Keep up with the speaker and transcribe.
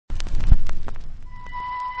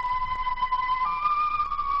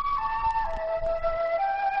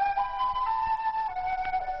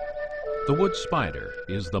The wood spider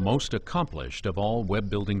is the most accomplished of all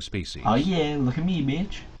web-building species. Oh yeah, look at me,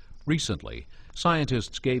 bitch. Recently,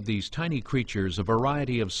 scientists gave these tiny creatures a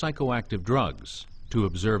variety of psychoactive drugs to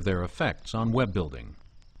observe their effects on web building.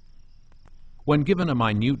 When given a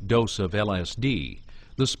minute dose of LSD,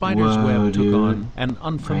 the spider's web took on an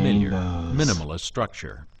unfamiliar, minimalist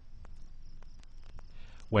structure.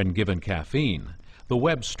 When given caffeine, the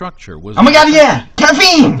web structure was... Oh my god, yeah!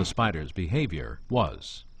 Caffeine! The spider's behavior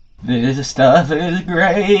was. This stuff is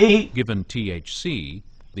great! Given THC,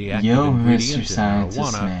 the active ingredient in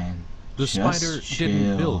marijuana, the spider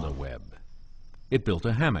didn't build a web. It built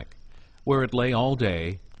a hammock, where it lay all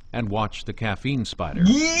day and watched the caffeine spider.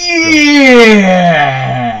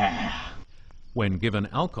 Yeah! When given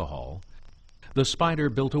alcohol, the spider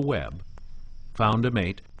built a web, found a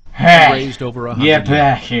mate, Hey, raised over 100 get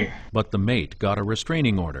back young. here. But the mate got a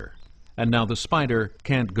restraining order, and now the spider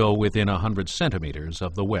can't go within 100 centimeters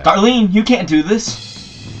of the web. Darlene, you can't do this.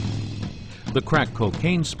 The crack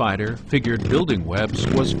cocaine spider figured building webs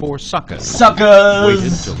was for suckers. Suckers!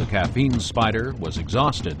 Waited till the caffeine spider was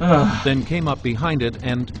exhausted, then came up behind it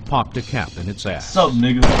and popped a cap in its ass. Sup,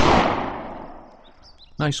 nigga?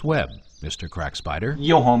 Nice web, Mr. Crack Spider.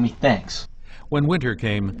 Yo, homie, thanks. When winter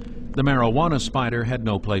came, the marijuana spider had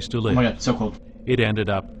no place to live. Oh my god, so cold. It ended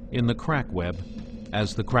up in the crack web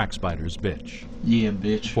as the crack spider's bitch. Yeah,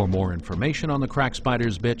 bitch. For more information on the crack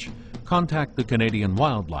spider's bitch, contact the Canadian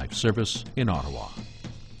Wildlife Service in Ottawa.